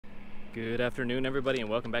Good afternoon, everybody, and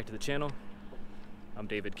welcome back to the channel. I'm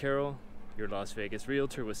David Carroll, your Las Vegas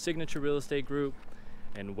realtor with Signature Real Estate Group,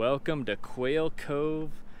 and welcome to Quail Cove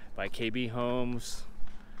by KB Homes.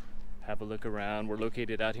 Have a look around. We're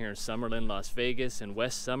located out here in Summerlin, Las Vegas, in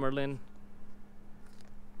West Summerlin.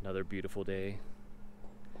 Another beautiful day.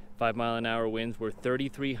 5-mile-an-hour winds. We're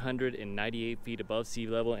 3,398 feet above sea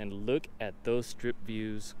level, and look at those strip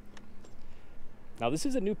views. Now, this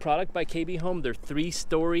is a new product by KB Home. They're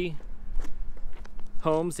 3-story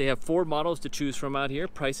homes. They have 4 models to choose from out here.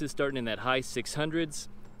 Prices starting in that high 600s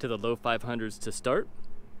to the low 500s to start.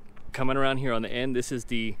 Coming around here on the end, this is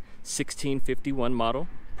the 1651 model,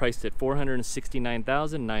 priced at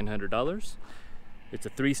 $469,900. It's a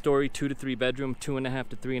 3-story, 2 to 3 bedroom, 2.5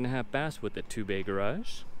 to 3.5 baths with a 2-bay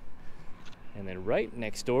garage. And then right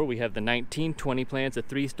next door, we have the 1920 plan. It's a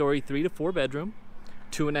 3-story, 3 to 4 bedroom,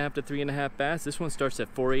 2.5 to 3.5 baths. This one starts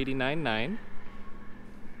at $489,900.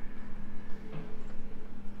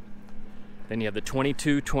 Then you have the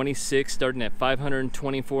 2226 starting at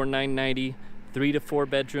 $524,990, 3 to 4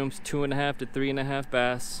 bedrooms, 2.5 to 3.5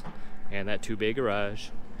 baths, and that 2-bay garage.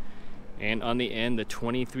 And on the end, the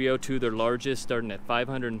 2302, their largest, starting at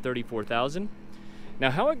 $534,000.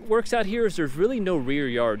 Now, how it works out here is there's really no rear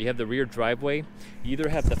yard. You have the rear driveway. You either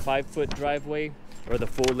have the 5-foot driveway or the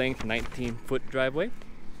full-length 19-foot driveway.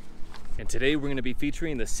 And today we're going to be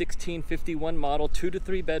featuring the 1651 model, 2 to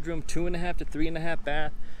 3 bedroom, 2.5 to 3.5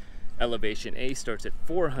 bath. Elevation A starts at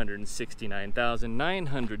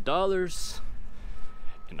 $469,900.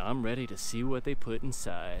 And I'm ready to see what they put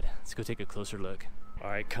inside. Let's go take a closer look. All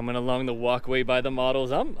right, coming along the walkway by the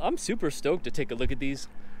models. I'm super stoked to take a look at these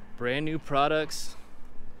brand new products.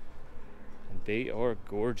 And they are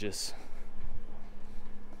gorgeous.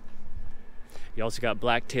 You also got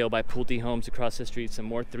Blacktail by Pulte Homes across the street, some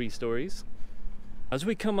more 3 stories. As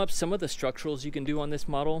we come up, some of the structurals you can do on this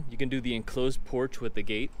model, you can do the enclosed porch with the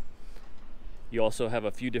gate. You also have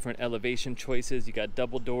a few different elevation choices. You got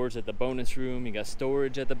double doors at the bonus room. You got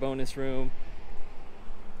storage at the bonus room.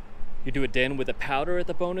 You do a den with a powder at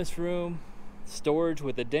the bonus room. Storage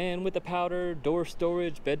with a den with a powder. Door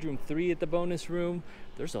storage, bedroom 3 at the bonus room.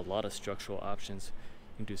 There's a lot of structural options.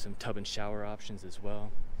 You can do some tub and shower options as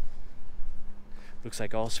well. Looks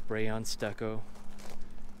like all spray on stucco.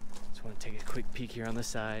 Just want to take a quick peek here on the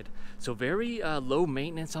side. So very low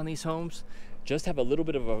maintenance on these homes. Just have a little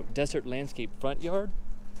bit of a desert landscape front yard,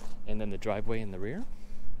 and then the driveway in the rear.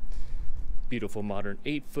 Beautiful modern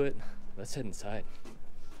 8-foot. Let's head inside.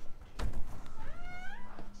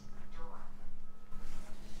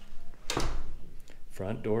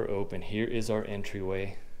 Front door open. Here is our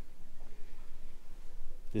entryway.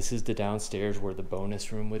 This is the downstairs where the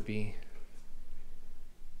bonus room would be.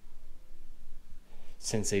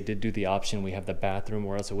 Since they did do the option, we have the bathroom,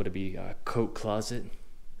 or else it would be a coat closet.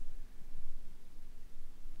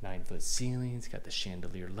 9-foot ceilings, got the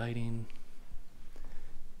chandelier lighting.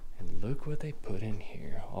 And look what they put in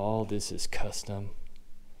here. All this is custom.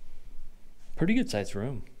 Pretty good sized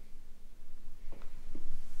room.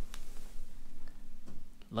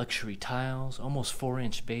 Luxury tiles, almost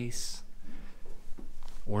 4-inch base.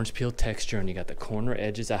 Orange peel texture, and you got the corner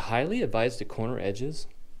edges. I highly advise the corner edges.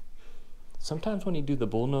 Sometimes when you do the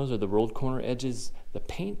bullnose or the rolled corner edges, the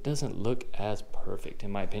paint doesn't look as perfect, in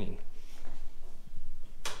my opinion.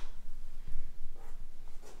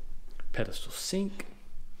 Pedestal sink.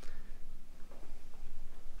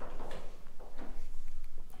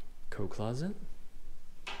 Coat closet.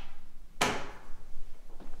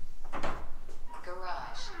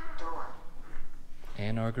 Garage door.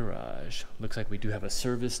 And our garage. Looks like we do have a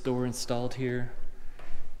service door installed here.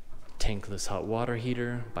 Tankless hot water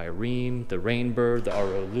heater by Ream, the Rainbird, the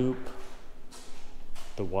RO loop,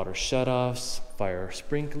 the water shutoffs, fire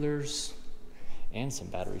sprinklers, and some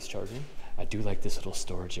batteries charging. I do like this little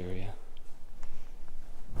storage area.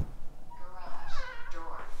 Garage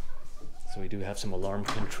door. So we do have some alarm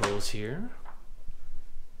controls here.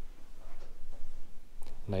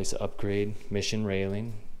 Nice upgrade, mission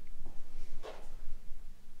railing.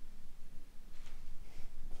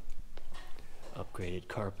 Upgraded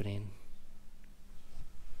carpeting.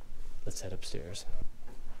 Let's head upstairs.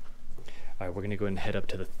 All right, we're gonna go ahead and head up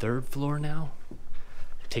to the 3rd floor now.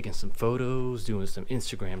 Taking some photos, doing some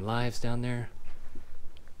Instagram lives down there.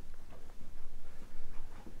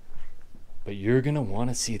 But you're gonna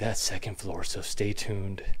wanna see that 2nd floor, so stay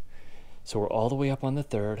tuned. So we're all the way up on the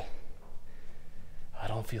 3rd. I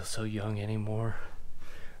don't feel so young anymore.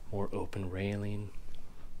 More open railing.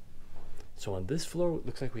 So on this floor, it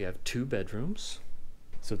looks like we have 2 bedrooms.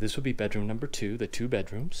 So this would be bedroom number 2, the 2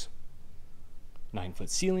 bedrooms. 9-foot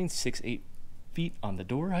ceilings, 6-8 feet on the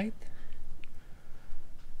door height.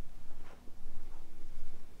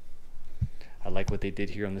 like what they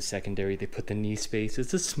did here on the secondary. They put the knee space.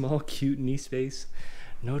 It's a small, cute knee space.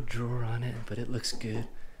 No drawer on it, but it looks good.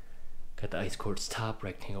 Got the ice quartz top,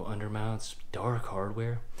 rectangle undermounts, dark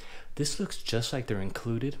hardware. This looks just like they're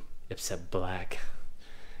included, except black.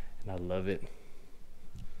 And I love it.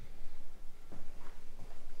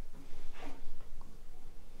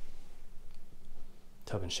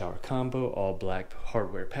 Tub and shower combo, all black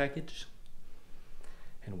hardware package.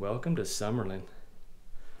 And welcome to Summerlin.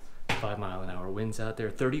 5-mile-an-hour winds out there,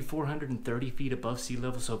 3,430 feet above sea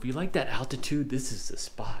level. So if you like that altitude, this is the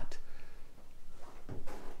spot.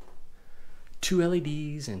 2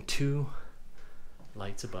 LEDs and 2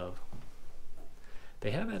 lights above.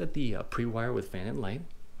 They have added the pre-wire with fan and light.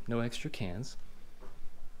 No extra cans.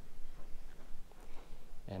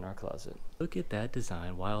 And our closet. Look at that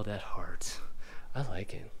design, wild at heart. I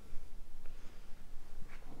like it.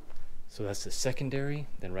 So that's the secondary,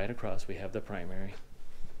 then right across we have the primary.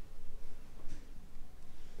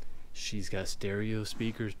 She's got stereo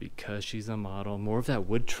speakers because she's a model. More of that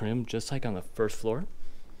wood trim, just like on the first floor.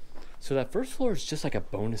 So that first floor is just like a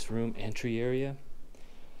bonus room entry area.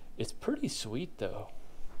 It's pretty sweet though.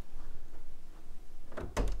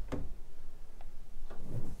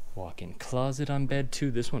 Walk-in closet on bed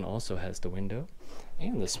too. This one also has the window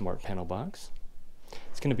and the smart panel box.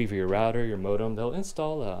 It's going to be for your router, your modem. They'll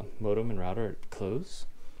install a modem and router at close.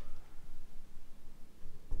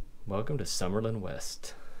 Welcome to Summerlin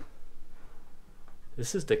West.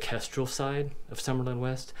 This is the Kestrel side of Summerlin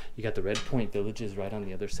West. You got the Red Point villages right on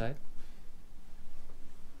the other side.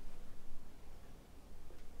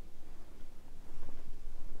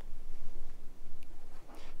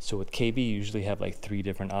 So with KB, you usually have like 3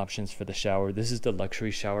 different options for the shower. This is the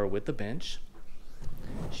luxury shower with the bench.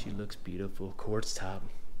 She looks beautiful. Quartz top,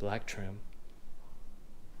 black trim.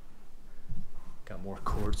 Got more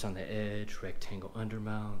quartz on the edge, rectangle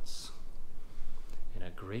undermounts, and a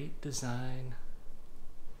great design.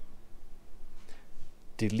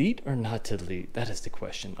 Delete or not to delete? That is the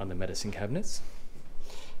question on the medicine cabinets.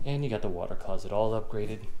 And you got the water closet all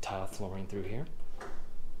upgraded, tile flooring through here.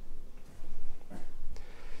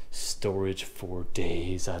 Storage for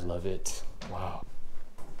days. I love it. Wow.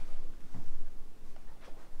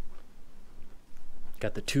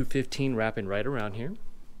 Got the 215 wrapping right around here.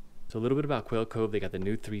 So a little bit about Quail Cove. They got the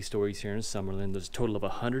new 3 stories here in Summerlin. There's a total of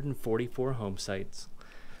 144 home sites.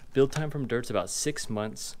 Build time from dirt's about 6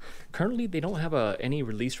 months. Currently, they don't have any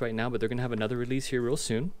release right now, but they're going to have another release here real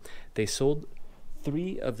soon. They sold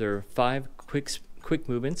 3 of their 5 quick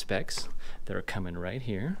move-in specs that are coming right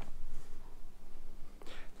here.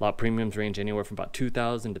 Lot premiums range anywhere from about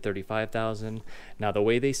 $2,000 to $35,000. Now the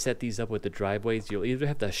way they set these up with the driveways, you'll either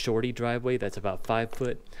have the shorty driveway that's about 5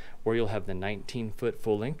 foot, or you'll have the 19-foot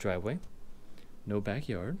full-length driveway. No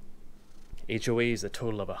backyard. HOA is a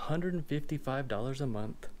total of $155 a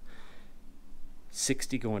month.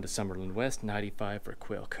 $60 going to Summerlin West, $95 for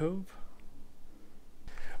Quail Cove.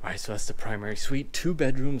 Alright, so that's the primary suite. 2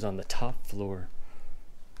 bedrooms on the top floor.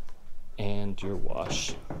 And your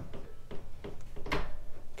wash.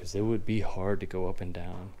 Because it would be hard to go up and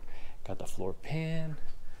down. Got the floor pan,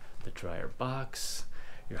 the dryer box.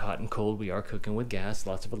 You're hot and cold. We are cooking with gas,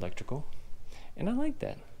 lots of electrical. And I like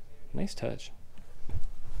that. Nice touch.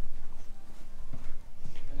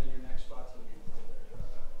 And then your next spot's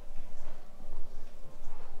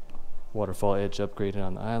Waterfall edge upgraded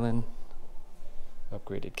on the island.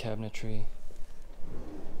 Upgraded cabinetry.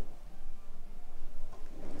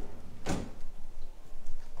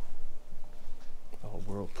 All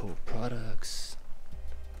Whirlpool products.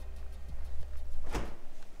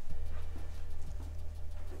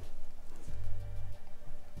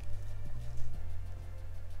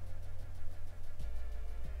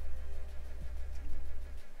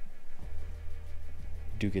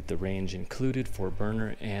 Do get the range included,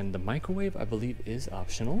 4-burner, and the microwave I believe is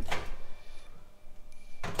optional.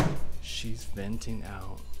 She's venting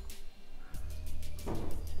out.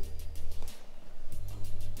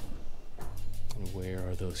 And where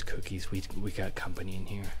are those cookies? We got company in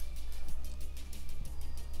here.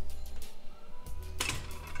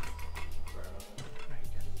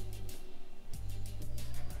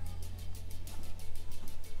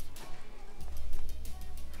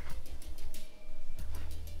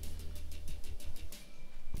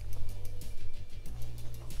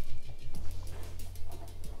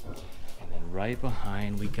 Right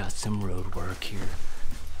behind, we got some road work here.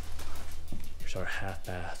 Here's our half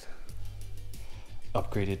bath.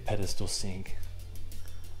 Upgraded pedestal sink.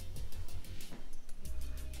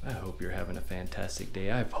 I hope you're having a fantastic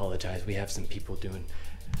day. I apologize. We have some people doing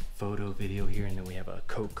photo, video here, and then we have a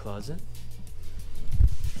coat closet.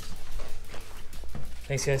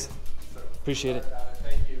 Thanks, guys. Appreciate it.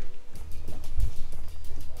 Thank you.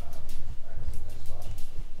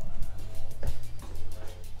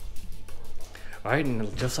 All right,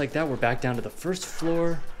 and just like that, we're back down to the first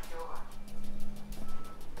floor.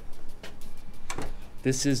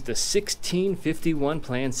 This is the 1651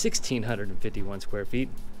 plan, 1,651 square feet.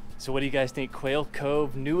 So what do you guys think? Quail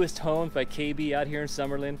Cove, newest homes by KB out here in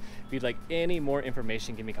Summerlin. If you'd like any more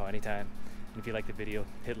information, give me a call anytime. And if you like the video,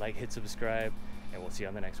 hit like, hit subscribe, and we'll see you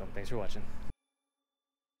on the next one. Thanks for watching.